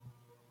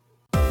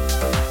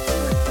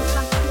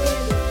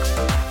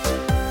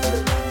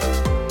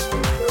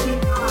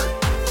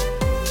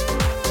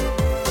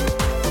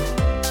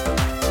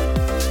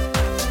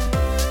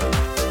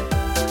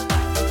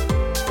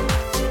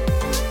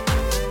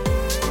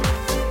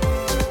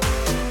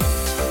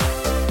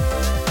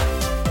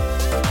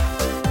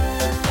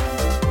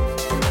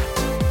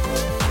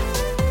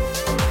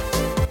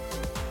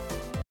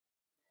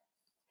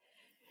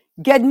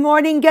Good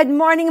morning,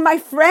 my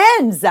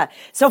friends.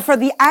 So for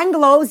the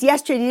Anglos,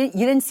 yesterday,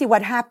 you didn't see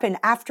what happened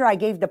after I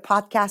gave the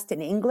podcast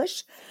in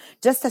English.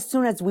 Just as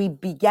soon as we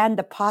began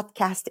the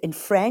podcast in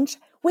French,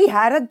 we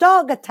had a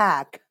dog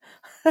attack.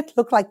 It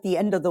looked like the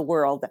end of the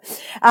world.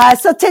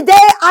 So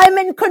today I'm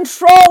in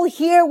control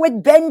here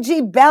with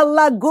Benji,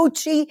 Bella,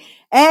 Gucci,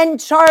 and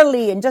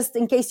Charlie. And just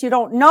in case you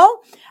don't know,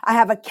 I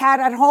have a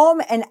cat at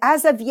home. And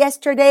as of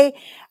yesterday,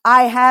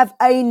 I have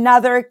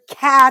another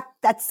cat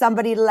that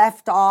somebody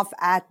left off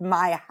at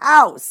my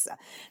house.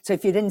 So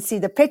if you didn't see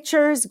the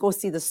pictures, go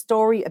see the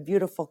story, A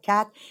Beautiful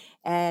Cat.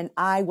 And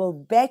I will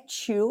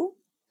bet you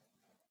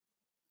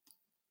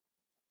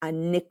a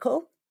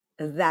nickel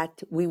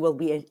that we will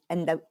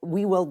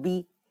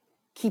be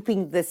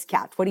keeping this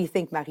cat. What do you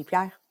think,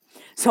 Marie-Pierre?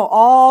 So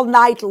all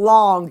night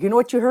long, you know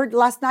what you heard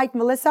last night,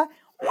 Melissa?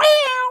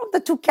 Wow, the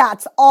two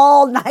cats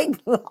all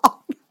night long.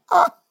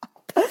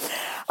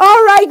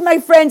 All right, my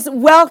friends,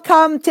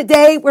 welcome.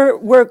 Today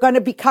we're going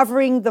to be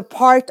covering the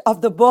part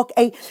of the book.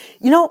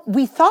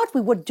 We thought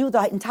we would do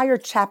the entire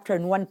chapter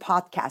in one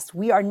podcast.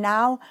 We are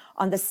now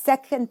on the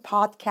second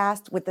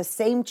podcast with the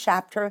same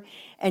chapter,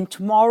 and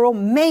tomorrow,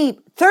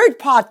 third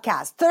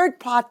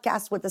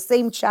podcast with the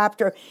same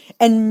chapter,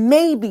 and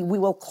maybe we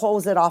will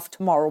close it off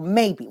tomorrow.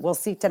 Maybe we'll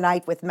see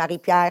tonight with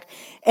Marie-Pierre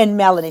and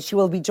Melanie. She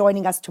will be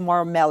joining us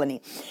tomorrow,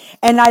 Melanie.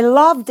 And I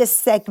love this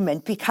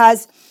segment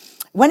because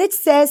when it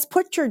says,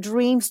 put your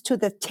dreams to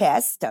the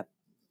test,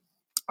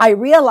 I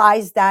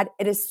realize that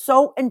it is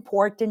so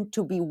important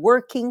to be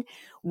working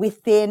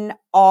within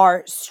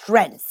our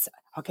strengths.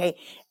 Okay.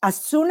 As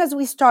soon as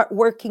we start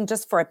working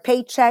just for a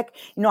paycheck,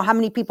 you know how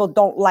many people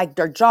don't like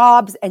their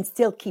jobs and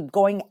still keep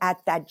going at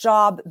that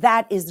job?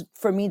 That is,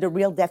 for me, the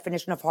real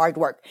definition of hard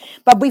work.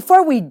 But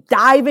before we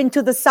dive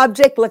into the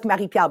subject, look,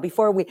 Marie-Pierre,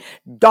 before we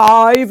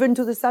dive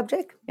into the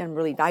subject, I'm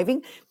really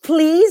diving,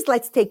 please,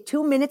 let's take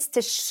 2 minutes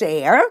to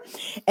share.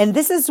 And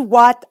this is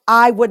what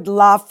I would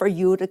love for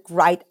you to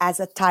write as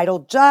a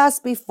title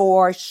just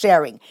before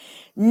sharing.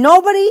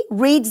 Nobody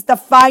reads the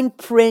fine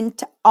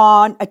print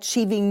on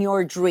achieving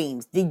your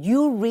dreams. Did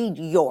you read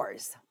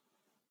yours?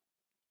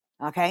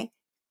 Okay.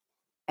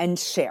 And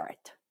share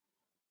it.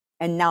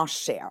 And now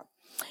share.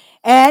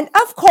 And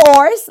of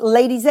course,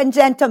 ladies and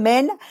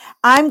gentlemen,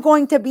 I'm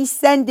going to be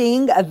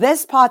sending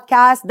this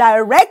podcast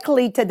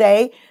directly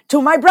today to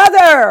my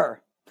brother.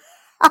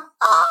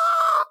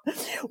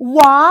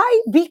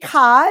 Why?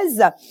 Because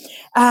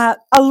a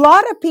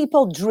lot of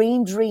people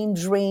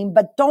dream,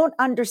 but don't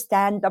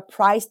understand the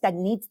price that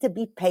needs to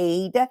be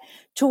paid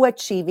to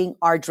achieving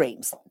our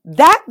dreams.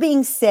 That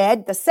being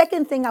said, the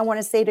second thing I want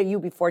to say to you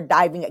before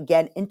diving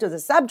again into the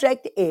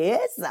subject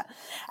is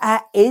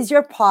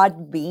your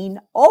pod being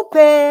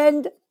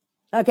opened?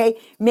 Okay,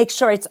 make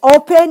sure it's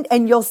opened,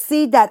 and you'll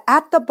see that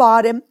at the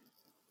bottom,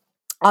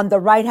 on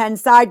the right-hand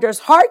side, there's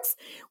hearts.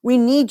 We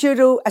need you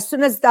to, as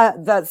soon as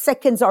the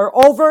seconds are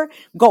over,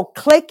 go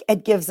click.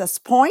 It gives us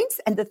points.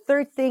 And the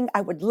third thing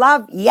I would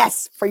love,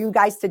 for you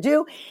guys to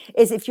do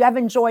is if you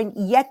haven't joined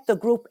yet the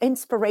group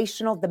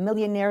Inspirational, the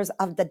Millionaires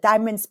of the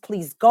Diamonds,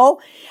 please go.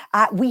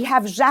 We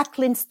have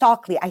Jacqueline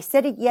Stockley. I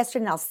said it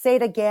yesterday and I'll say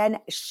it again.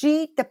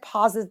 She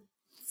deposits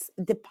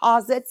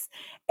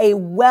a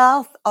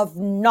wealth of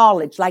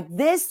knowledge. Like,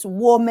 this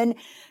woman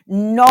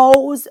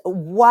knows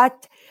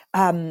what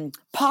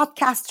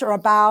podcasts are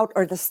about,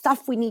 or the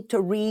stuff we need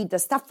to read, the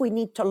stuff we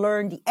need to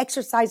learn, the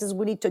exercises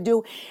we need to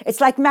do.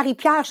 It's like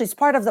Marie-Pierre, she's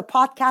part of the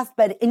podcast,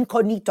 but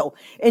incognito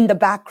in the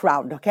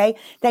background. Okay.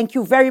 Thank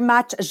you very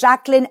much,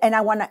 Jacqueline. And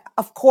I want to,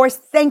 of course,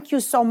 thank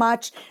you so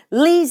much,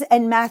 Lise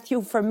and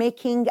Matthew, for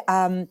making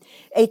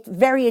it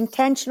very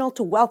intentional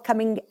to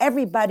welcoming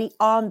everybody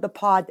on the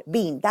pod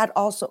bean. That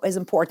also is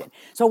important.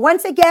 So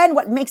once again,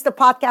 what makes the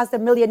podcast The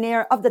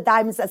Millionaire of the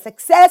Diamonds a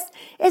success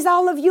is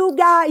all of you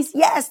guys.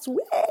 Yes.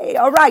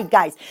 All right,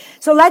 guys.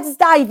 So let's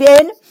dive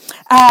in.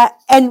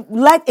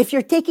 If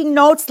you're taking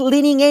notes,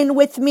 leaning in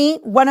with me,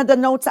 one of the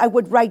notes I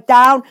would write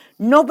down: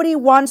 nobody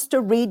wants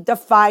to read the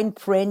fine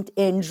print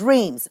in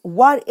dreams.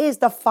 What is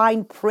the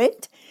fine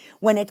print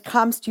when it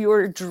comes to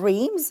your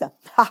dreams?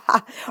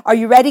 Are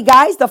you ready,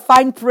 guys? The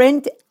fine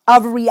print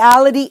of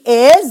reality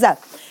is,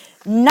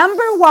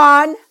 number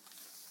one,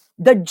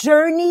 the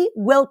journey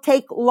will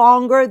take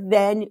longer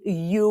than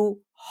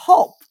you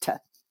hoped.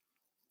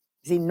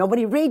 See,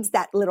 nobody reads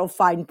that little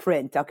fine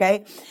print,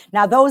 okay?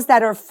 Now, those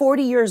that are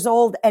 40 years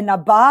old and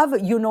above,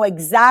 you know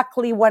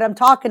exactly what I'm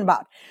talking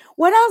about.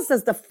 What else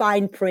does the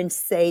fine print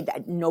say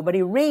that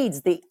nobody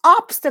reads? The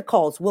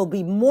obstacles will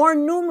be more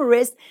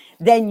numerous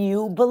than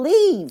you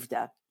believed.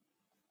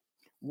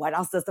 What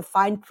else does the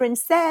fine print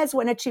says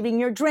when achieving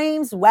your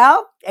dreams?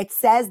 Well, it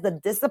says the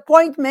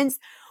disappointments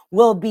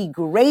will be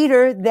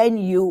greater than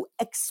you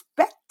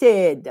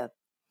expected.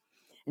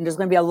 And there's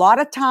going to be a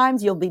lot of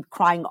times you'll be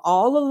crying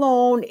all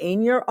alone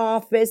in your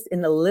office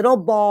in a little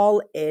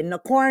ball in the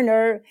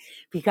corner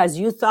because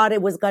you thought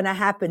it was going to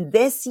happen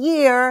this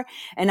year.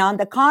 And on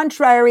the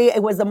contrary,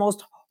 it was the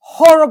most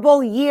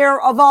horrible year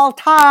of all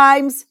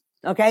times.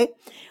 Okay.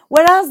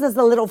 What else does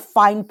the little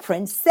fine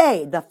print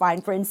say? The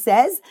fine print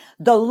says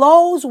the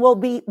lows will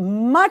be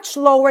much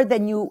lower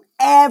than you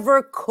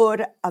ever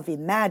could have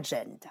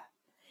imagined.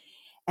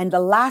 And the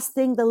last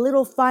thing the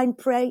little fine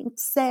print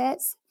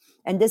says,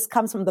 and this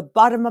comes from the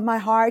bottom of my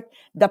heart,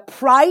 the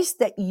price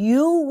that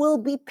you will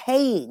be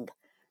paying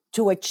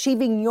to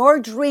achieving your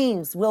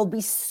dreams will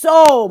be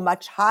so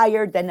much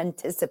higher than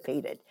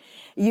anticipated.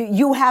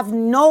 You have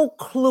no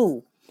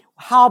clue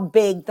how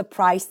big the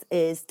price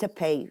is to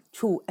pay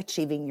to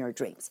achieving your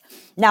dreams.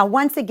 Now,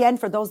 once again,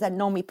 for those that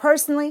know me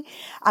personally,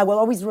 I will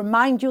always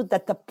remind you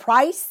that the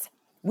price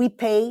we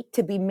pay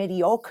to be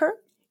mediocre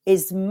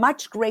is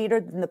much greater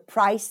than the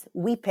price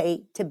we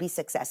pay to be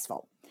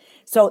successful.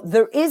 So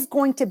there is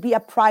going to be a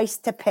price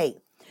to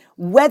pay,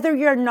 whether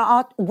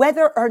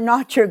or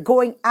not you're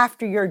going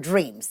after your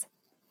dreams.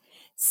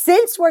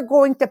 Since we're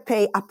going to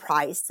pay a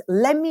price,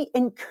 let me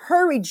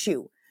encourage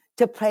you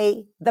to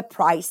pay the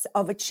price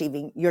of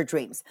achieving your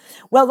dreams.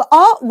 Well,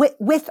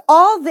 with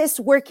all this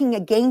working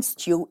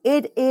against you,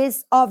 it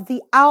is of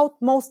the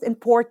utmost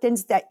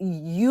importance that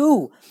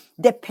you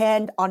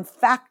depend on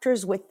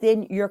factors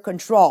within your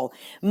control.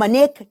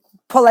 Monique,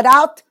 pull it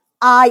out.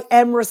 I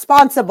am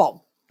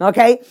responsible.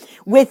 Okay.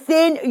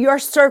 Within your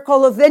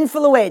circle of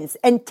influence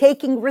and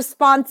taking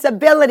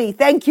responsibility.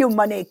 Thank you,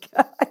 Monique.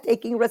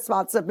 Taking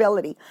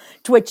responsibility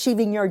to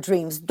achieving your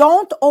dreams.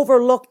 Don't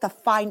overlook the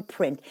fine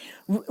print.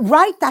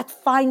 Write that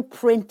fine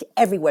print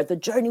everywhere. The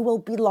journey will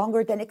be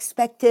longer than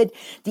expected.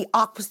 The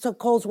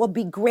obstacles will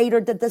be greater.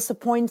 The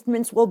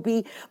disappointments will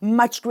be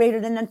much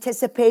greater than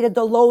anticipated.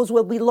 The lows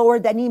will be lower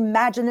than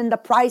imagined, and the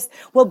price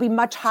will be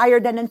much higher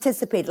than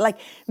anticipated. Like,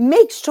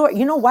 make sure,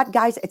 you know what,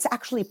 guys? It's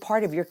actually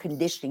part of your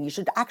conditioning. You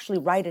should actually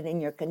write it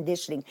in your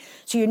conditioning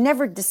so you're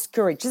never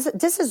discouraged.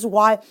 This is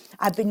why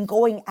I've been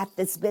going at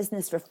this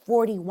business for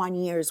 41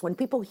 years. When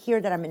people hear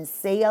that I'm in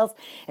sales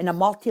in a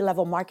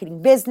multi-level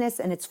marketing business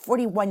and it's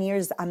 41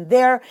 years I'm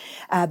there,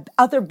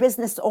 other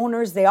business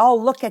owners, they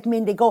all look at me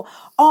and they go,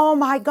 oh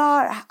my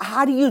God,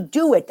 how do you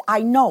do it?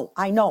 I know.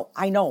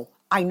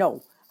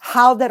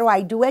 How do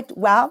I do it?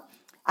 Well,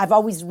 I've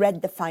always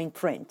read the fine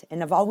print,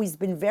 and I've always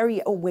been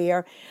very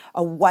aware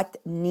of what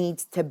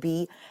needs to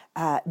be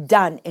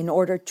done in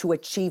order to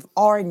achieve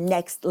our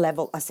next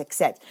level of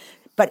success.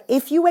 But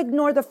if you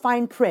ignore the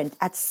fine print,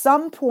 at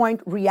some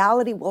point,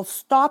 reality will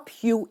stop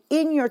you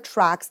in your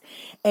tracks,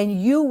 and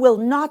you will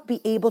not be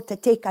able to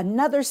take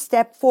another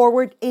step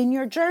forward in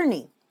your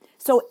journey.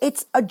 So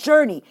it's a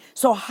journey.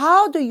 So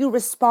how do you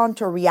respond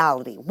to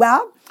reality?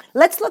 Well,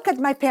 let's look at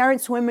my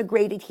parents who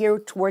immigrated here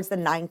towards the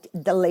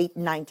late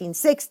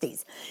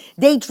 1960s.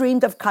 They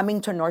dreamed of coming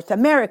to North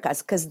America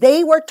because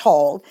they were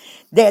told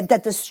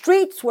that the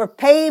streets were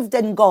paved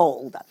in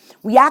gold.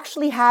 We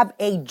actually have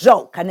a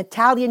joke, an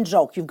Italian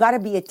joke. You've got to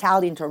be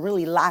Italian to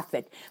really laugh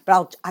at,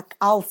 but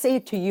I'll say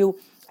it to you.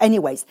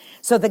 Anyways,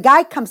 so the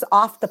guy comes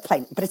off the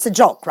plane, but it's a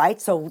joke,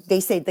 right? So they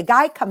say the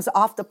guy comes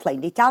off the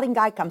plane, the Italian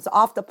guy comes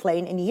off the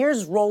plane, and he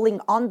hears rolling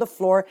on the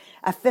floor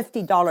a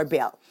 $50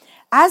 bill.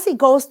 As he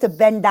goes to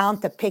bend down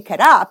to pick it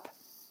up,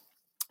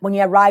 when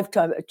he arrived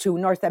to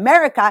North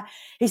America,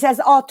 he says,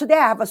 oh, today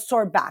I have a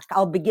sore back.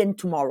 I'll begin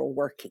tomorrow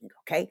working,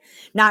 okay?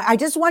 Now, I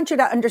just want you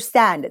to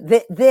understand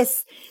that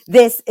this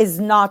is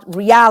not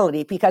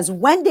reality, because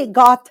when they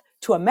got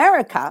to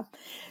America,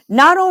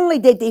 not only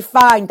did they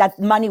find that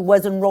money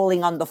wasn't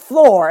rolling on the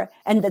floor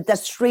and that the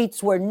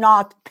streets were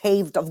not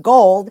paved of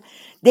gold,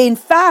 they in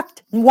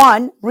fact,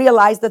 one,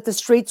 realized that the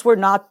streets were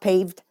not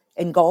paved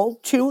in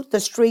gold. Two, the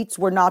streets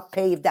were not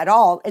paved at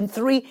all. And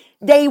three,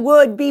 they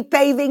would be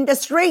paving the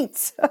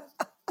streets.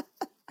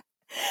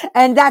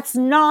 And that's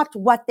not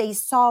what they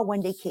saw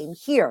when they came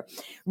here.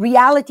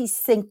 Reality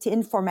sinked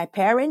in for my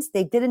parents.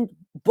 They didn't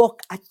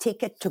book a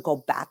ticket to go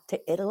back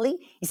to Italy.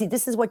 You see,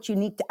 this is what you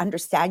need to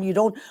understand. You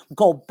don't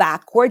go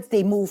backwards.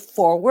 They move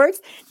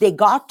forwards. They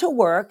got to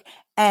work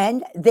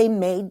and they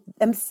made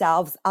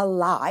themselves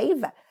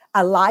alive,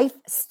 a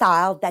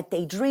lifestyle that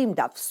they dreamed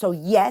of. So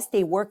yes,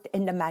 they worked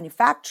in the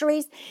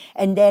manufactories.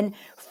 And then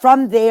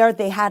from there,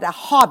 they had a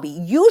hobby.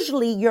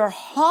 Usually your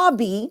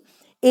hobby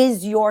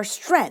is your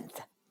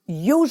strength.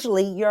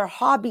 Usually your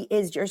hobby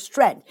is your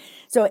strength.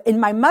 So in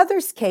my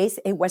mother's case,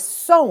 it was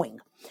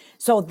sewing.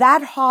 So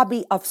that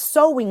hobby of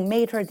sewing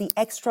made her the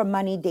extra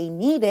money they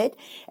needed.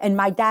 And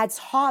my dad's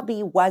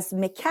hobby was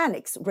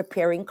mechanics,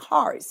 repairing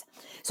cars.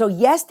 So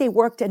yes, they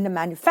worked in the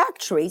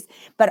manufactories,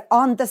 but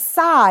on the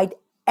side,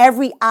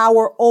 every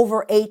hour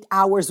over 8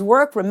 hours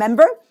work,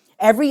 remember?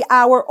 Every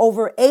hour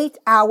over 8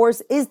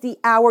 hours is the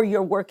hour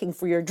you're working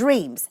for your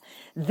dreams.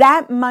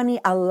 That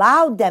money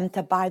allowed them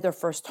to buy their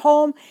first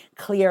home,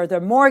 clear their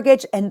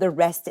mortgage, and the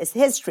rest is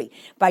history.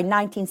 By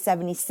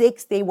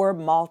 1976, they were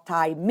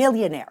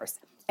multi-millionaires,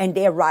 and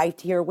they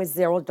arrived here with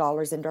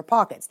 $0 in their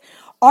pockets.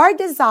 Our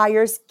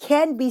desires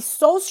can be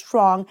so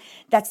strong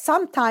that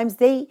sometimes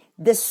they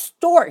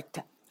distort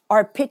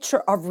our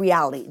picture of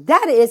reality.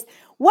 That is,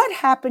 What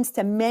happens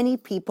to many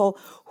people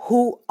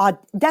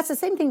that's the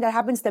same thing that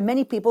happens to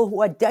many people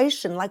who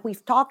audition, like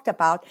we've talked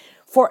about,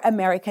 for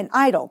American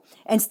Idol.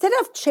 Instead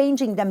of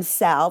changing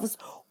themselves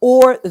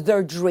or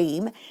their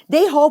dream,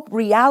 they hope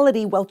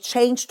reality will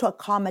change to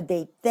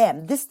accommodate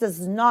them. This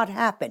does not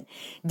happen.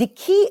 The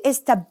key is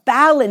to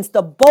balance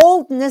the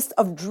boldness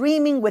of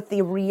dreaming with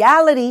the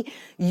reality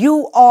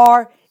you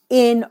are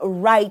in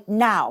right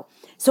now.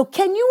 So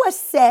can you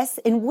assess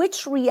in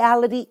which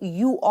reality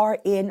you are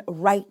in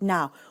right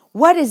now?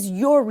 What is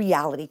your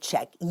reality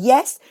check?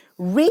 Yes,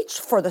 reach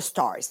for the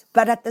stars,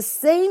 but at the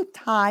same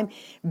time,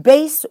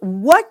 base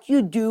what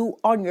you do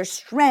on your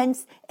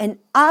strengths and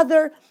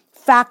other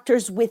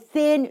factors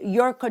within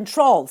your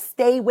control.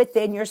 Stay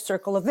within your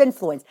circle of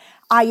influence.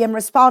 I am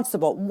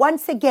responsible.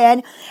 Once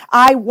again,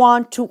 I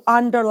want to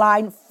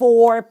underline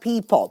 4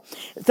 people.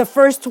 The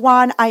first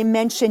one I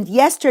mentioned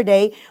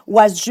yesterday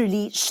was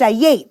Julie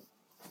Chayet.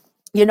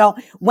 You know,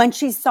 when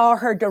she saw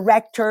her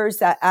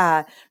directors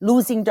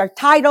losing their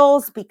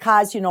titles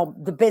because, you know,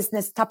 the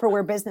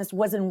Tupperware business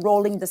wasn't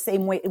rolling the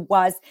same way it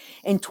was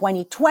in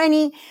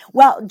 2020.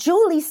 Well,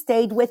 Julie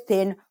stayed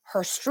within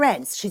her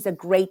strengths. She's a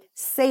great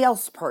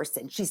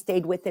salesperson. She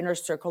stayed within her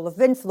circle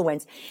of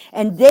influence.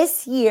 And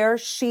this year,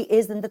 she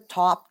is in the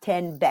top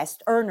 10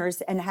 best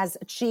earners and has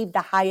achieved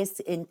the highest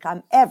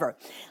income ever.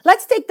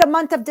 Let's take the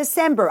month of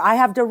December. I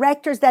have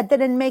directors that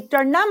didn't make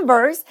their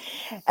numbers.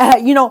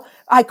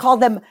 I call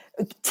them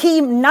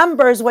team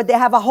numbers, where they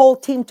have a whole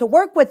team to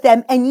work with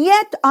them. And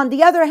yet, on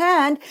the other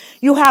hand,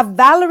 you have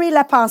Valérie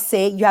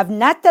Lapensée, you have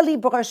Nathalie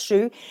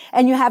Brochu,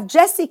 and you have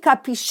Jessica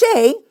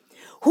Pichet,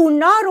 who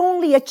not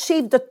only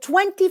achieved the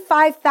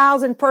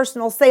 25,000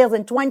 personal sales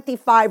and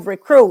 25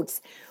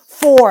 recruits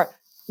for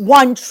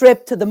one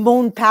trip to the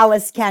Moon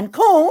Palace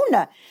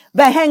Cancun,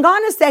 but hang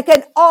on a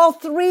second, all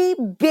 3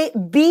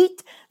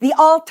 beat the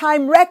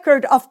all-time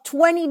record of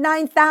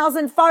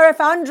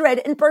 29,500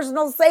 in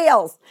personal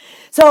sales.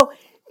 So,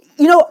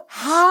 you know,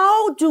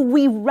 how do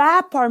we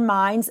wrap our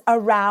minds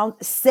around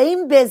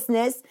same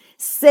business,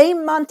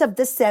 same month of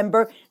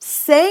December,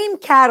 same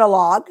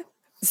catalog,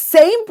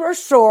 same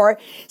brochure,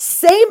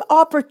 same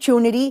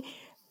opportunity?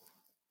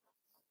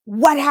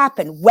 What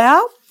happened?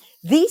 Well,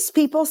 these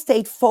people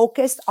stayed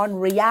focused on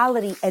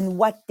reality and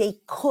what they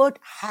could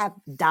have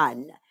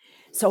done.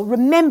 So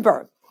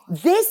remember,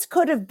 this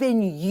could have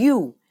been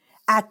you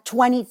at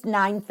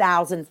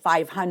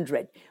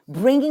 29,500,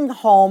 bringing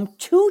home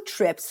 2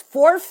 trips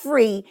for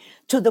free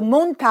to the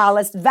Moon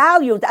Palace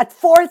valued at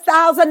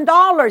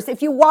 $4,000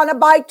 if you want to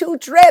buy 2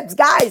 trips,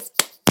 guys.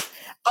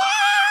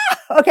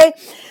 Okay.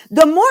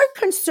 The more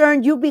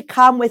concerned you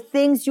become with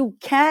things you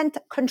can't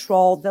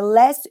control, the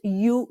less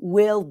you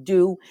will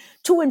do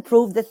to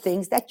improve the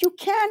things that you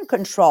can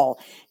control.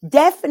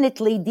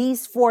 Definitely,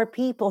 these 4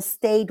 people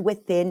stayed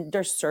within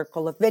their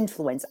circle of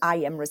influence. I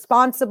am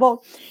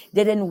responsible.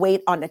 They didn't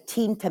wait on a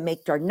team to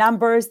make their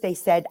numbers. They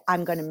said,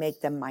 I'm going to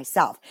make them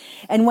myself.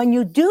 And when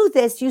you do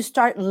this, you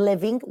start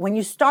living. When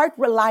you start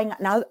relying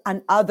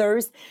on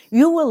others,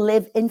 you will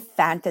live in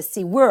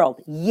fantasy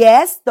world.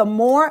 Yes, the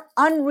more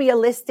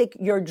unrealistic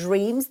your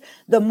dreams,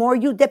 the more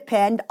you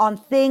depend on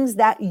things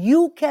that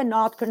you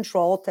cannot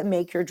control to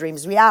make your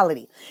dreams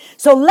reality.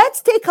 So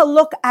let's take a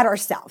look at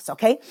ourselves,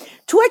 okay?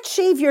 To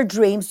achieve your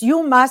dreams,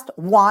 you must,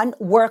 1,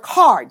 work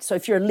hard. So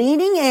if you're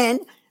leaning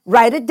in,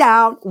 write it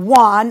down.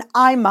 1,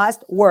 I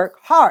must work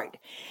hard.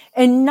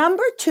 And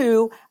number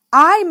 2,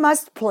 I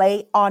must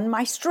play on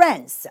my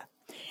strengths.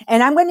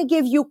 And I'm going to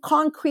give you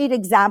concrete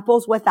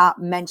examples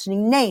without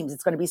mentioning names.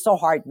 It's going to be so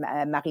hard,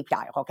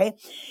 Marie-Pierre, okay?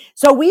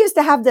 So we used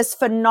to have this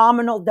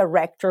phenomenal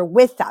director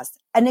with us,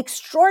 an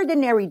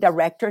extraordinary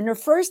director. In her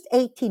first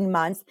 18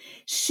 months,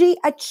 she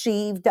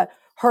achieved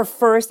her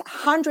first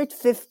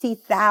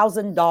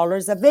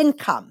 $150,000 of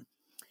income.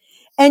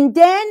 And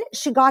then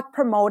she got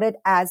promoted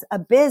as a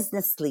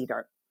business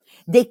leader.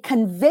 They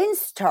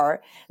convinced her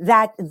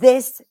that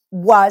this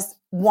was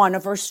one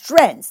of her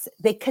strengths.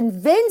 They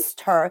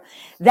convinced her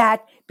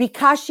that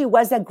because she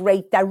was a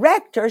great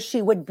director,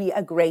 she would be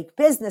a great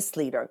business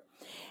leader.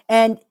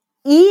 And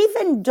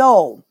even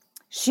though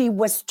she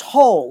was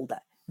told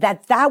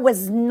that that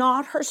was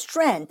not her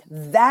strength,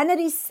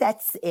 vanity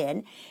sets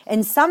in,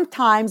 and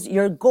sometimes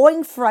you're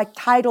going for a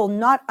title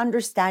not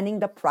understanding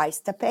the price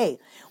to pay.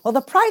 Well,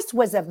 the price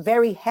was a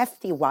very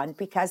hefty one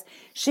because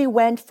she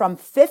went from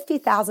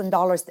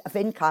 $50,000 of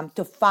income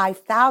to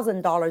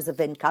 $5,000 of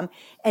income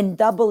and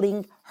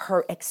doubling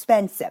her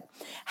expenses.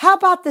 How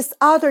about this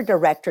other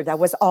director that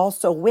was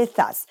also with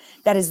us,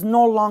 that is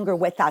no longer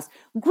with us?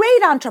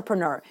 Great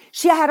entrepreneur.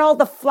 She had all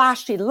the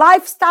flashy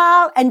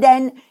lifestyle, and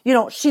then,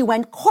 she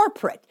went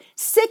corporate.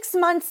 6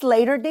 months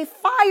later, they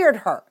fired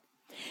her.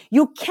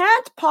 You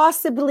can't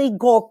possibly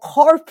go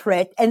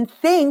corporate and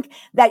think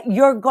that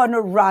you're going to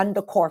run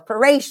the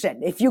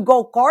corporation. If you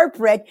go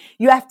corporate,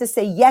 you have to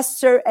say, yes,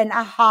 sir, and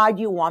how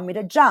do you want me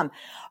to jump?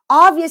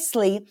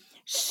 Obviously,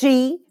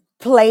 she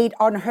played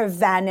on her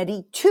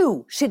vanity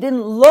too. She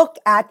didn't look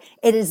at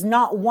it is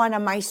not one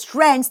of my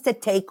strengths to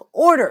take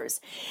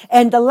orders.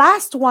 And the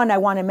last one I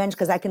want to mention,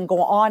 because I can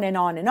go on and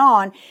on and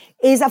on,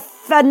 is a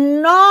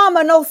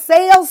phenomenal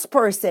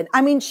salesperson.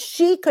 I mean,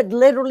 she could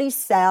literally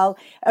sell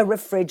a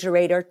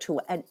refrigerator to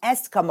an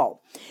Eskimo,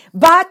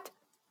 but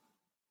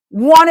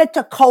wanted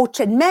to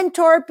coach and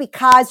mentor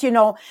because,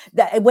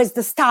 it was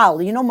the style.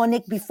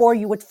 Monique, before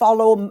you would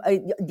follow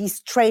these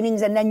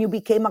trainings and then you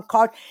became a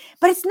coach.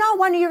 But it's not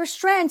one of your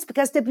strengths,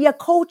 because to be a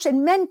coach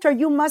and mentor,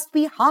 you must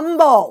be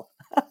humble.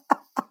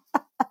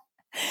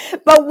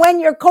 But when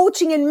your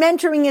coaching and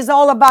mentoring is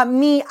all about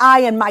me, I,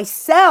 and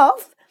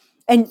myself,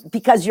 and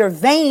because you're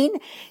vain,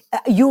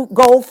 you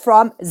go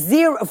from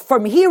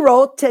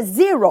hero to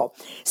zero.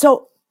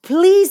 So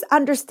please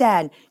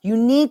understand, you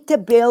need to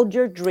build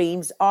your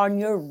dreams on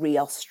your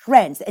real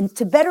strengths. And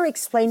to better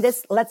explain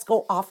this, let's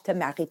go off to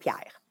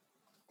Marie-Pierre.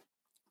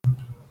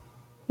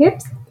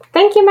 Yep.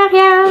 Thank you,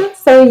 Maria.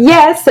 So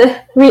yes,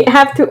 we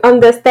have to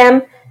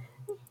understand.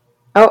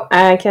 Oh,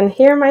 I can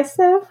hear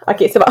myself.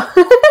 Okay, c'est bon.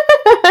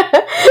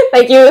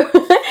 Thank you.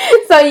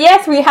 So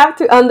yes, we have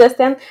to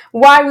understand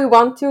why we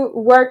want to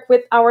work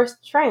with our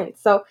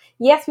strengths. So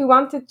yes, we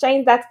want to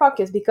change that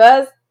focus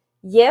because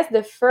yes,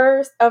 the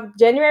 1st of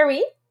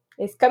January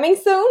is coming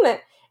soon.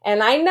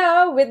 And I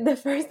know with the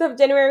 1st of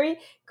January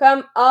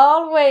come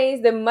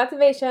always the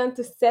motivation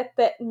to set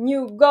the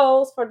new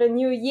goals for the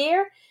new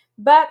year.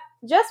 But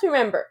just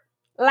remember,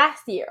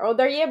 last year or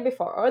the year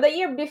before or the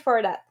year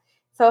before that.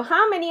 So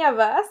how many of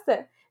us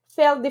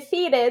felt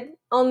defeated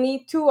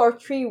only 2 or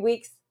 3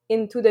 weeks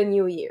into the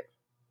new year?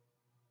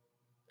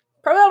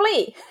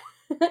 Probably.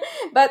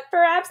 But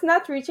perhaps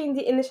not reaching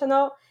the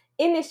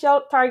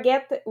initial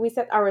target we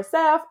set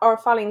ourselves, or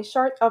falling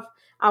short of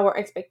our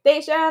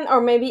expectation, or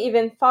maybe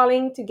even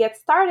failing to get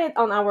started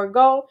on our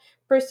goal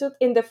pursuit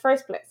in the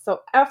first place.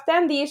 So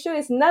often the issue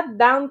is not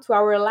down to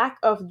our lack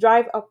of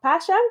drive or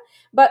passion,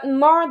 but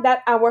more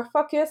that our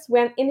focus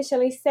when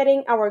initially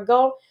setting our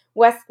goal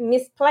was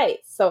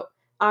misplaced. So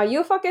are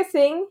you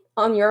focusing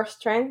on your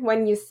strength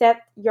when you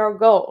set your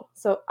goal?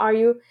 So are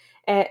you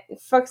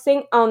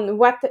focusing on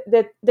what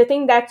the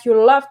thing that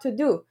you love to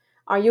do?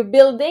 Are you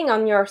building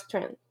on your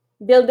strength?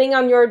 Building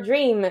on your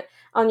dream,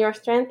 on your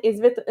strength is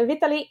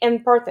vitally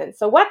important.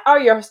 So what are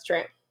your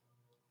strengths?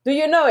 Do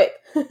you know it?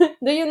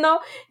 Do you know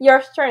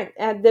your strength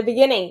at the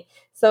beginning?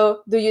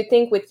 So do you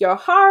think with your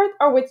heart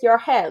or with your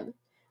head?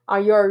 Are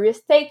you a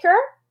risk taker,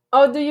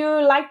 or do you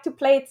like to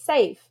play it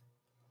safe?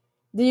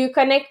 Do you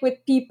connect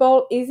with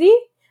people easy,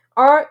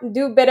 or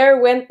do better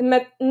when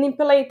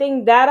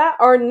manipulating data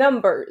or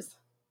numbers?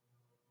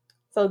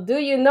 So do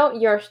you know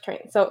your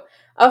strength? So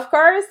of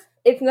course,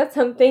 it's not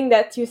something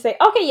that you say,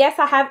 okay, yes,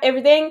 I have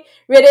everything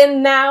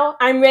written now,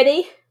 I'm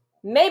ready.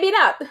 Maybe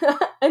not.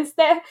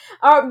 Instead,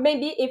 or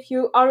maybe if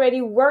you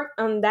already worked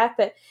on that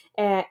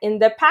in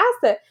the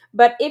past.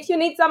 But if you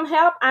need some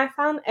help, I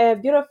found a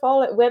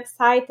beautiful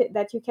website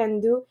that you can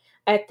do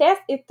a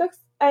test. It took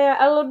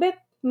a little bit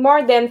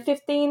more than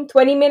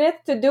 15-20 minutes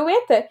to do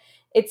it.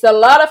 It's a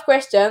lot of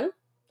questions.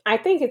 I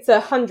think it's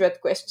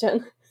 100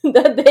 questions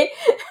that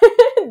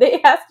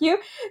they ask you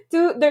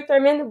to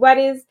determine what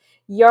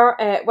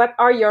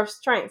are your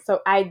strengths. So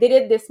I did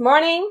it this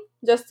morning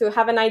just to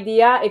have an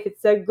idea if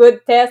it's a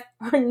good test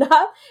or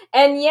not.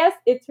 And yes,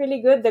 it's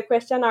really good. The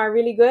questions are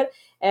really good,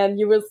 and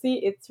you will see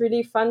it's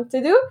really fun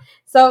to do.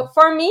 So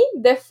for me,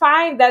 the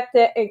 5 that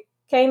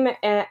came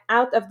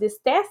out of this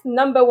test,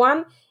 number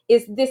 1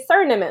 is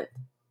discernment.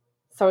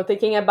 So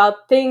thinking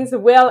about things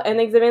well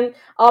and examine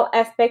all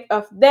aspects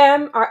of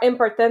them are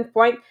important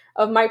point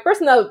of my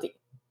personality.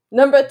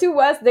 Number 2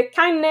 was the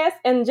kindness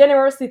and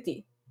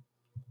generosity.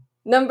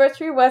 Number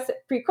 3 was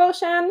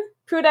precaution,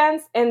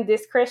 prudence, and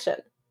discretion.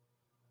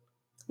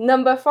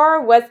 Number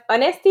 4 was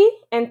honesty,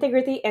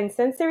 integrity, and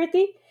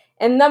sincerity.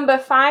 And number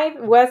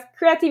 5 was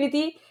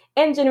creativity,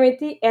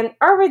 ingenuity, and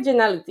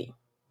originality.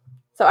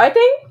 So I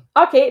think,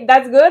 okay,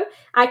 that's good.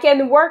 I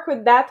can work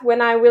with that when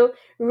I will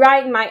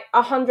write my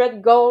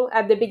 100 goal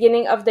at the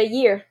beginning of the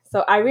year.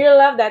 So I really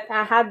love that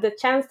I had the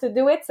chance to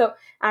do it. So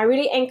I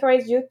really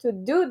encourage you to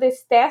do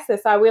this test.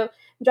 So I will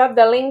drop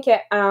the link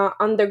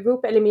on the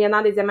group Les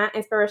Millionnaires December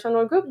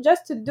Inspirational Group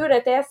just to do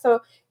the test.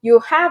 So you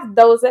have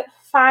those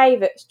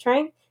 5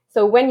 strengths.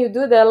 So when you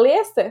do the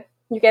list,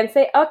 you can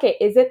say, okay,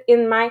 is it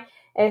in my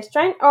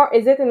strength or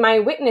is it in my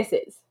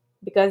weaknesses?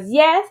 Because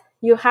yes,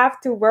 you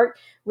have to work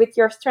with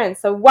your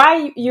strength. So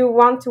why you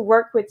want to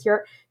work with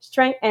your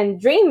strength and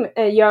dream,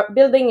 you're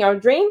building your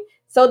dream.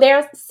 So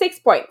there's 6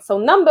 points. So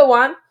number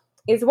 1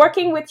 is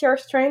working with your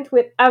strength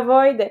with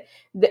avoid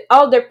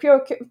all the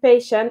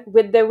preoccupation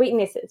with the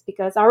weaknesses,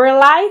 because our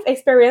life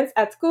experience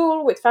at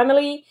school, with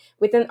family,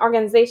 with an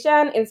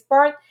organization, in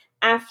sport,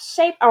 have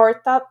shaped our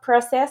thought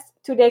process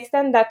to the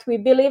extent that we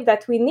believe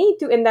that we need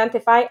to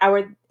identify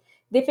our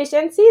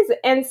deficiencies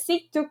and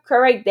seek to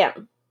correct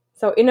them.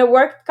 So in a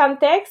work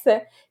context,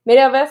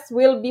 many of us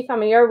will be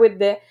familiar with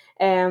the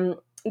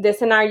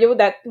scenario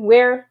that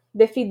where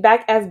the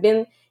feedback has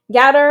been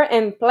gathered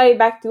and played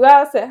back to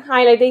us,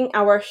 highlighting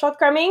our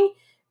shortcoming.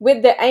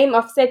 with the aim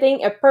of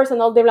setting a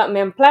personal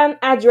development plan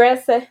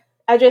addresses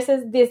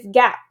this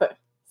gap.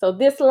 So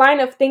this line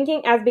of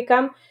thinking has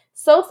become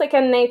so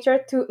second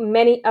nature to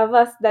many of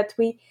us that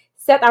we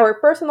set our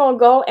personal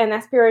goal and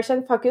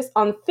aspiration focus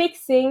on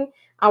fixing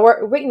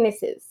our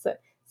weaknesses.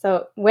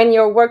 So when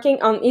you're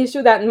working on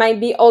issues that might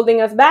be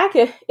holding us back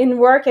in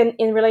work and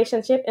in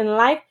relationship in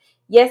life,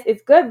 yes,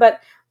 it's good,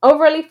 but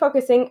overly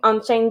focusing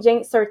on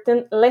changing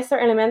certain lesser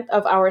elements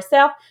of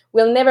ourselves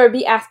will never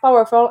be as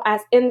powerful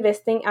as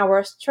investing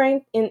our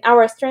strength in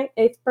our strength.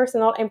 Its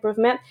personal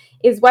improvement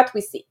is what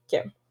we seek.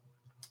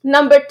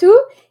 Number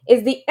two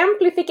is the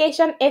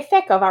amplification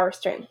effect of our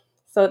strength.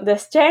 So the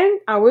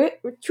strength, our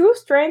true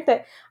strength,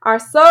 are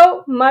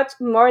so much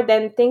more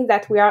than things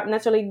that we are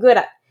naturally good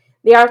at.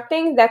 They are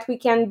things that we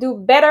can do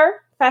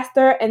better,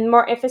 faster, and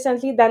more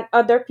efficiently than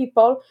other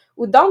people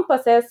who don't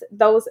possess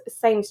those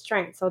same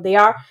strengths. So they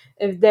are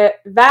the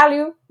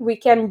value we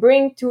can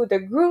bring to the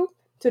group,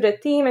 to the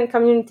team and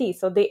community.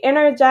 So they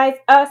energize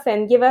us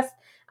and give us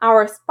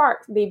our spark.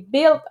 They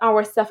build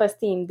our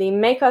self-esteem. They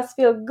make us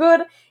feel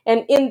good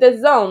and in the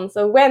zone.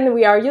 So when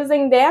we are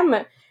using them,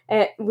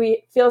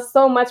 we feel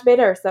so much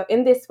better. So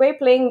in this way,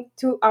 playing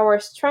to our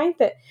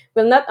strength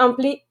will not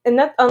only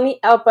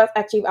help us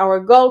achieve our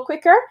goal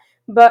quicker,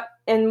 but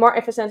and more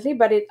efficiently,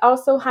 but it's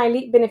also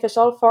highly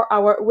beneficial for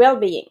our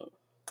well-being.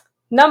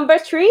 Number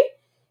three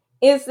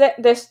is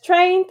the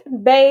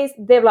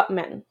strength-based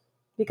development.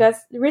 Because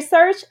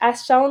research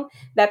has shown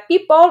that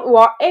people who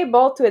are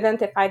able to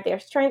identify their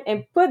strength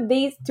and put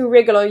these to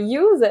regular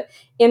use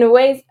in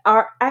ways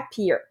are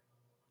happier,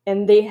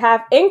 and they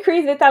have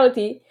increased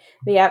vitality,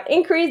 they have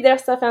increased their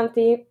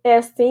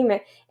self-esteem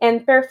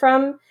and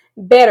perform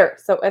better.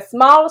 So a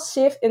small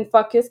shift in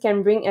focus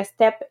can bring a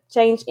step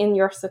change in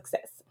your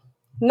success.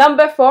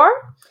 Number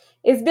four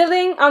is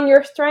building on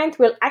your strength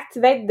will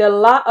activate the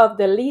law of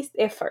the least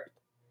effort.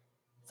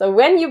 So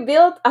when you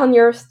build on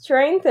your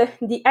strength,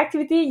 the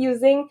activity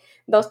using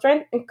those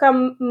strengths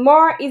come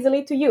more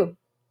easily to you.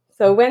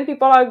 So when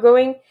people are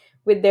going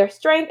with their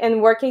strength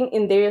and working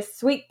in their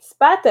sweet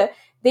spot,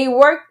 the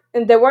work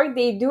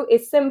they do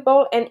is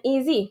simple and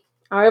easy.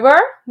 However,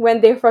 when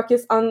they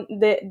focus on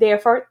the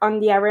effort on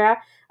the area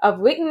of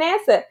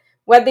weakness,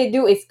 what they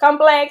do is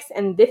complex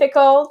and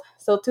difficult.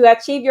 So to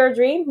achieve your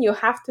dream, you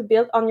have to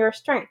build on your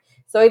strength.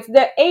 So it's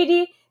the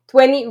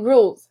 80-20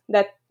 rules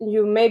that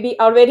you maybe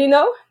already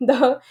know.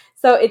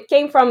 So it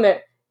came from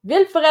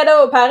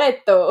Vilfredo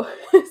Pareto.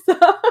 So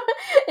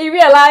he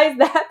realized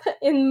that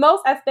in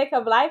most aspects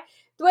of life,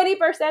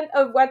 20%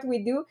 of what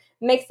we do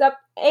makes up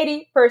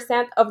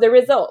 80% of the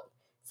result.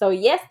 So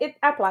yes, it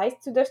applies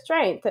to the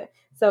strength.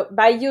 So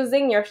by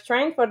using your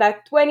strength for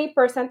that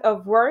 20%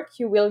 of work,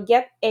 you will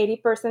get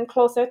 80%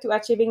 closer to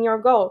achieving your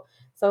goal.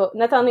 So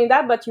not only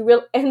that, but you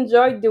will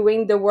enjoy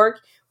doing the work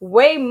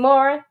way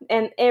more,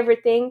 and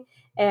everything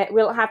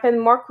will happen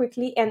more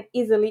quickly and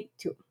easily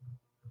too.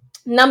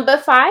 Number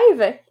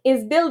five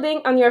is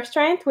building on your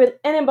strength will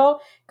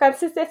enable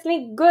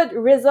consistently good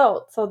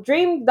results. So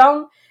dreams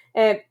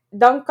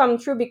don't come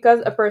true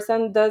because a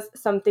person does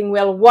something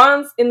well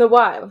once in a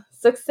while.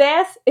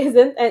 Success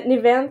isn't an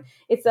event,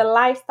 it's a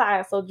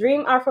lifestyle. So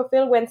dreams are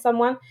fulfilled when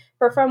someone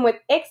performs with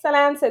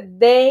excellence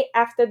day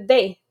after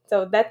day.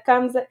 So that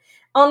comes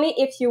only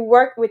if you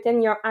work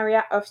within your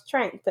area of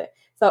strength.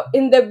 So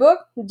in the book,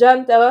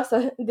 John tells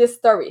us this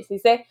story. He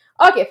said,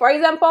 okay, for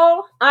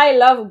example, I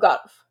love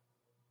golf,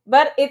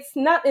 but it's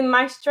not in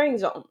my strength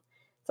zone.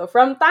 So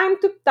from time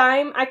to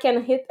time, I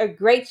can hit a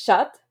great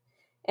shot,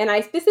 and I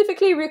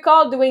specifically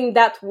recall doing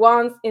that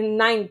once in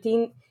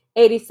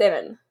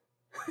 1987.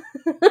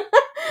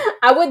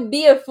 I would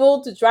be a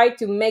fool to try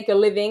to make a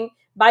living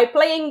by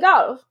playing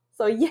golf.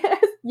 So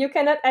yes, you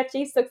cannot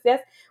achieve success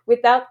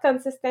without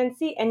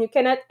consistency, and you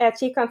cannot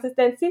achieve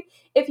consistency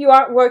if you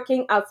are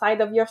working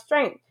outside of your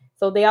strength.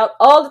 So they are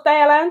all the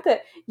talent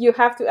you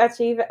have to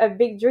achieve a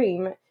big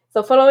dream.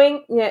 So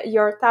following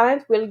your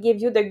talent will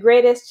give you the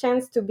greatest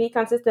chance to be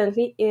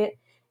consistently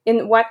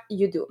in what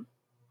you do.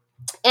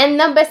 And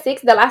number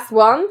six, the last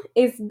one,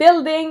 is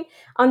building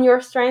on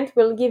your strength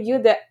will give you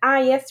the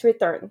highest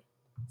return.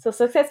 So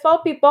successful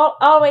people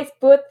always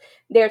put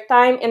their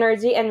time,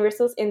 energy, and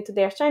resource into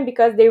their strength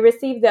because they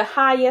receive the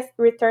highest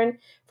return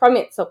from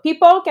it. So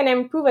people can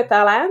improve a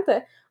talent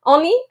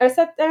only a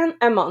certain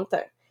amount.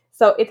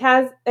 So it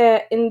has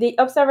in the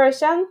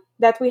observation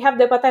that we have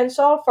the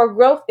potential for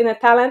growth in a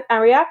talent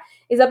area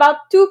is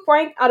about 2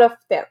 points out of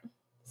 10.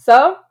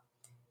 So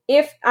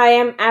if I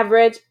am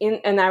average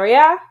in an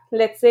area,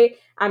 let's say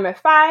I'm a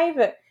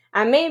 5,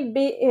 I may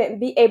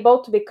be able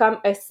to become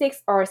a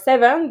 6 or a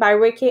 7 by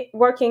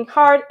working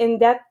hard in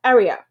that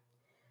area.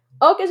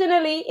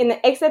 Occasionally, an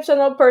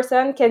exceptional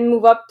person can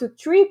move up to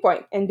 3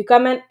 points and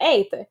become an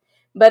 8,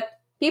 but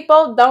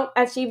people don't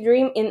achieve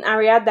dream in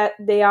area that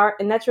they are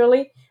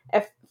naturally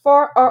a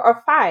 4 or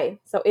a 5.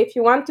 So if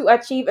you want to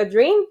achieve a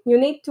dream, you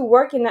need to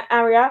work in an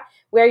area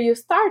where you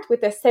start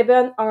with a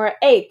 7 or an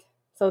 8.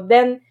 So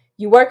then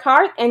you work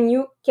hard and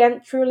you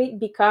can truly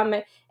become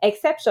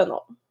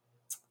exceptional.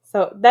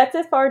 So that's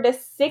it for the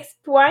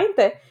 6th point.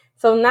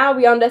 So now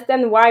we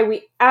understand why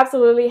we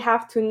absolutely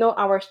have to know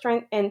our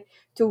strength and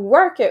to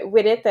work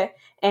with it.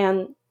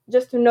 And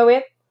just to know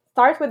it,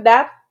 start with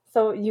that.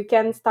 So you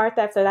can start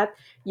after that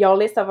your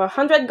list of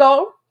 100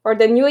 goals for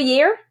the new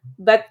year,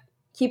 but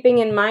keeping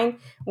in mind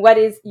what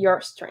is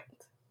your strength.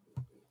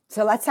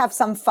 So let's have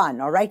some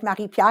fun. All right,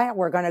 Marie-Pierre,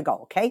 we're going to go.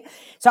 Okay.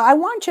 So I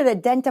want you to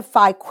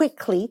identify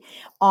quickly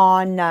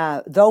on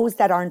those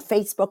that are on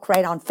Facebook,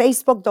 right on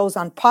Facebook, those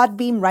on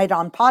Podbeam, right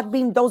on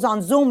Podbeam, those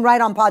on Zoom, right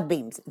on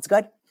Podbeams. It's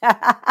good.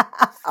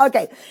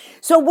 Okay.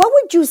 So what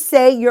would you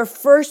say your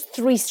first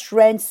three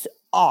strengths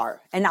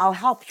are? And I'll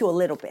help you a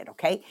little bit.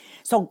 Okay.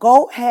 So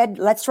go ahead.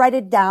 Let's write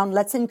it down.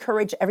 Let's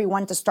encourage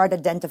everyone to start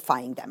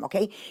identifying them.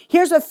 Okay.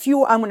 Here's a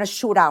few I'm going to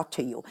shoot out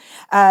to you.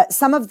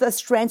 Some of the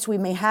strengths we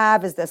may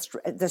have is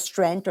the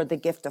strength or the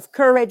gift of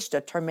courage,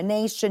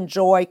 determination,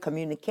 joy,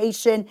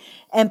 communication,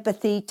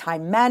 empathy,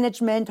 time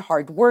management,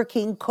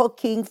 hardworking,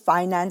 cooking,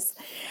 finance,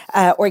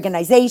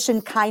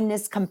 organization,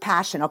 kindness,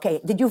 compassion. Okay.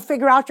 Did you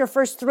figure out your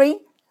first three?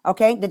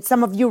 Okay. Did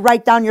some of you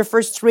write down your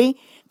first three?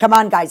 Come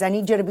on, guys. I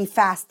need you to be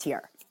fast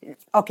here.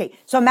 Okay.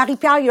 So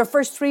Marie-Pierre, your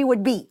first three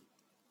would be?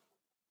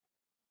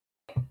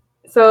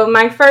 So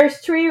my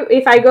first three,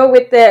 if I go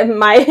with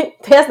my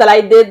test that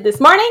I did this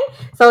morning,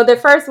 so the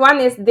first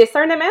one is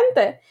discernment,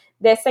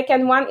 the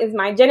second one is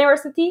my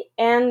generosity,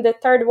 and the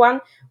third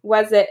one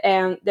was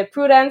the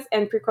prudence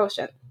and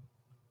precaution.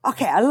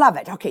 Okay, I love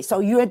it. Okay, so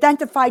you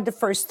identified the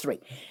first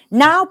three.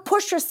 Now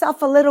push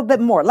yourself a little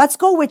bit more. Let's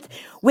go with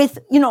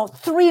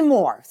three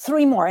more.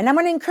 And I'm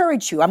going to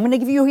encourage you. I'm going to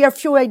give you here a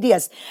few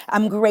ideas.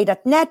 I'm great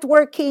at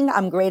networking.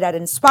 I'm great at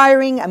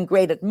inspiring. I'm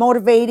great at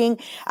motivating.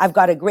 I've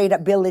got a great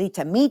ability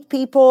to meet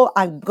people.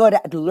 I'm good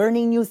at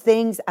learning new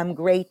things. I'm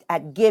great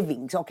at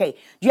giving. Okay,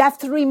 do you have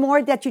three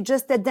more that you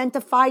just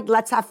identified?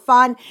 Let's have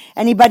fun.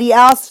 Anybody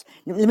else?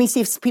 Let me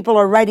see if people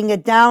are writing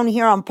it down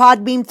here on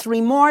Podbeam.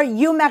 Three more.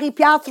 You,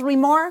 Marie-Pierre, three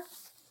more?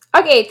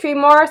 Okay, three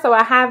more. So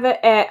I have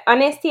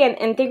honesty and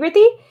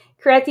integrity,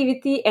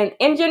 creativity and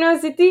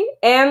ingenuity,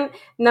 and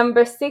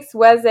number 6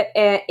 was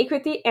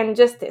equity and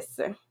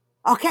justice.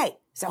 Okay,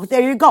 so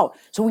there you go.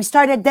 So we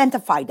start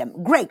identify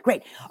them. Great.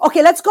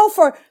 Okay, let's go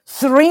for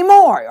three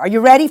more. Are you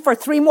ready for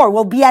three more?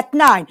 We'll be at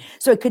 9.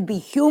 So it could be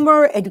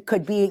humor. It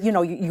could be,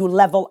 you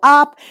level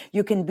up.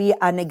 You can be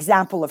an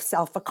example of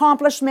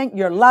self-accomplishment.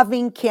 You're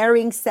loving,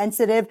 caring,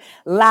 sensitive,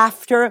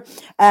 laughter.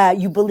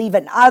 You believe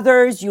in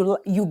others.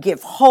 You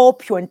give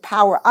hope. You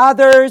empower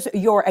others.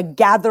 You're a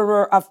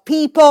gatherer of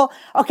people.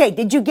 Okay,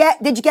 did you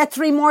get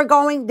three more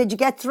going? Did you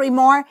get three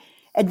more?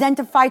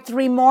 Identify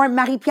three more.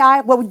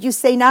 Marie-Pierre, what would you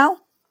say now?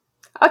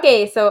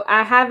 Okay, so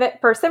I have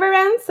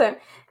perseverance,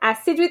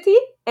 assiduity,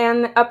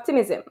 and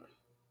optimism.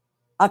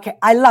 Okay,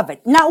 I love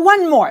it. Now,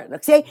 one more.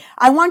 Okay,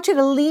 I want you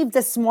to leave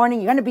this morning.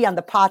 You're going to be on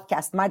the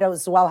podcast. Might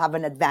as well have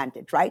an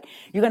advantage, right?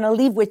 You're going to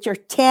leave with your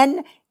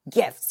 10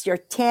 gifts, your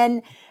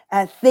 10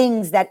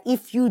 things that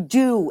if you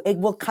do, it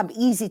will come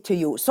easy to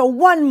you. So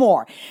one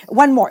more.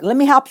 Let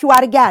me help you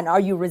out again. Are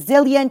you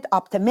resilient,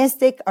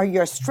 optimistic? Are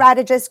you a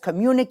strategist,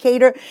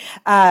 communicator?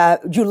 Do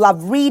you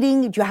love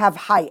reading? Do you have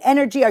high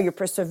energy? Are you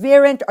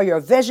perseverant? Are you a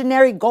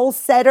visionary, goal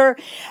setter,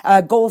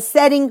 goal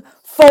setting,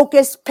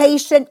 focus,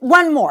 patient?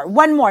 One more,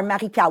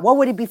 Marie-Pierre. What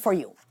would it be for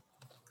you?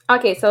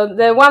 Okay, so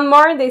the one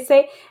more, they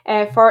say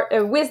for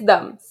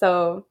wisdom.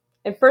 So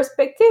a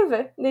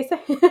perspective, they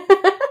say.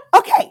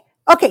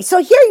 Okay,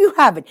 so here you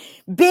have it.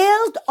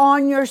 Build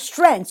on your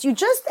strengths. You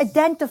just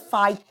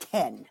identified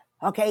 10.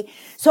 Okay,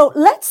 so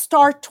let's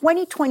start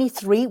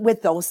 2023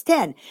 with those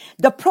 10.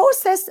 The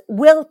process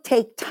will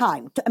take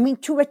time.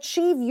 To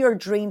achieve your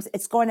dreams,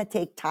 it's going to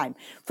take time.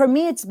 For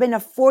me, it's been a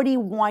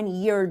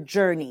 41-year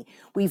journey.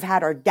 We've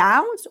had our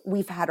downs,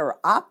 we've had our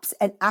ups,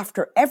 and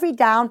after every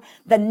down,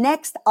 the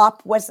next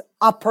up was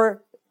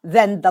upper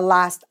than the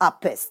last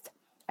uppest.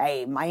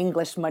 Hey, my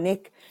English,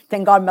 Monique.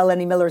 Thank God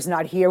Melanie Miller's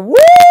not here. Woo!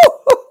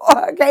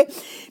 Okay.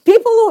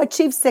 People who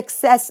achieve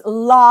success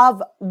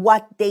love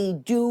what they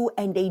do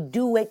and they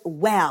do it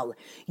well.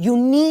 You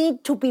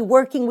need to be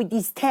working with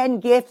these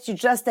 10 gifts you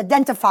just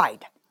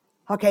identified.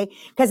 Okay.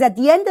 Because at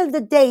the end of the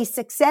day,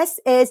 success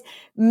is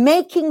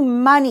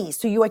making money.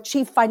 So you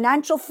achieve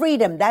financial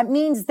freedom. That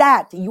means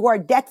that you are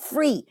debt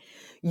free.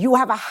 You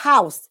have a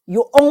house,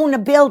 you own a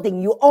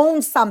building, you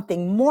own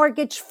something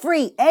mortgage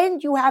free,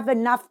 and you have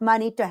enough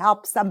money to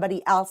help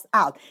somebody else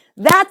out.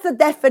 That's the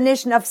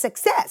definition of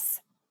success.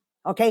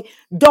 Okay.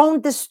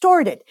 Don't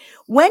distort it.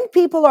 When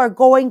people are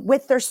going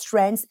with their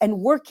strengths and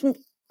working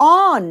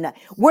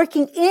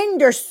in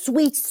their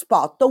sweet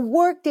spot, the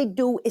work they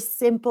do is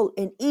simple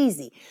and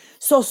easy.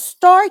 So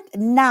start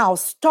now,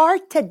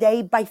 start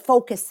today by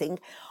focusing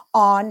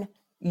on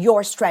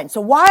your strength.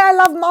 So why I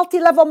love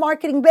multi-level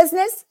marketing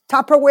business,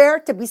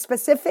 Tupperware to be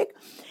specific,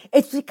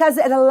 it's because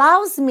it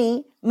allows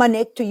me,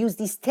 Monique, to use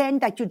these 10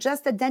 that you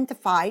just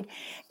identified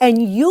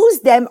and use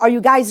them. Are you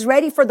guys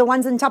ready for the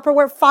ones in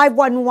Tupperware?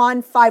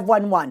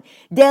 511.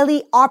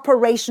 Daily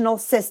operational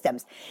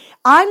systems.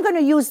 I'm going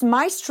to use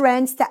my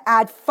strengths to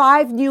add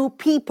 5 new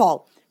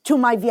people to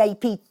my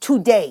VIP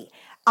today.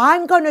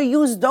 I'm going to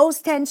use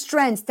those 10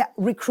 strengths to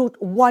recruit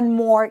one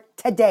more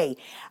today.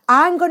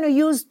 I'm going to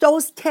use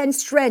those 10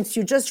 strengths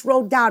you just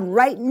wrote down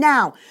right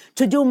now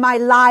to do my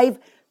live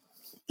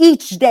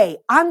each day.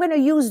 I'm going to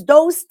use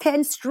those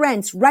 10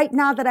 strengths right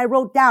now that I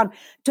wrote down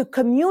to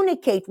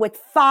communicate with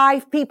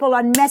 5 people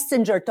on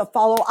Messenger to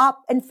follow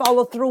up and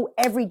follow through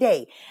every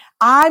day.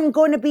 I'm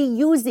going to be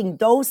using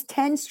those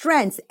 10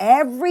 strengths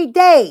every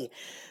day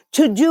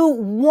to do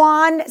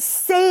one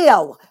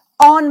sale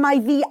on my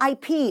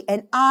VIP.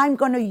 And I'm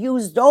going to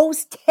use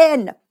those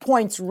 10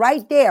 points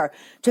right there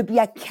to be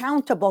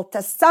accountable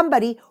to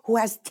somebody who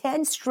has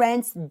 10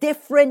 strengths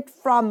different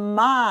from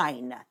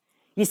mine.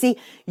 You see,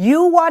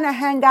 you want to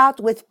hang out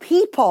with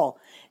people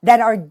that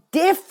are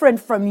different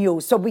from you.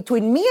 So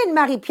between me and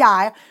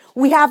Marie-Pierre,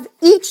 we have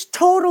each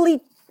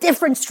totally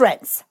different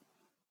strengths.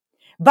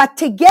 But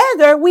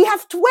together we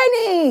have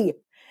 20.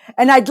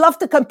 And I'd love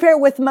to compare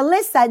with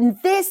Melissa.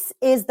 And this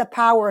is the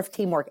power of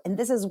teamwork. And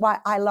this is why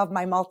I love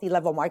my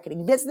multi-level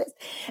marketing business.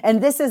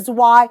 And this is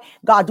why,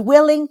 God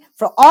willing,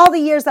 for all the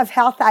years of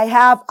health I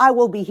have, I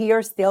will be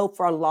here still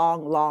for a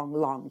long, long,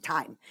 long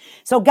time.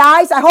 So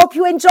guys, I hope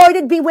you enjoyed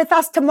it. Be with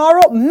us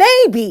tomorrow.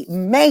 Maybe,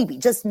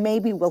 just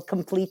maybe we'll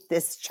complete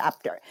this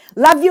chapter.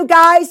 Love you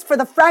guys. For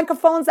the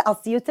Francophones,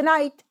 I'll see you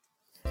tonight.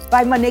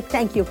 Bye, Monique.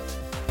 Thank you.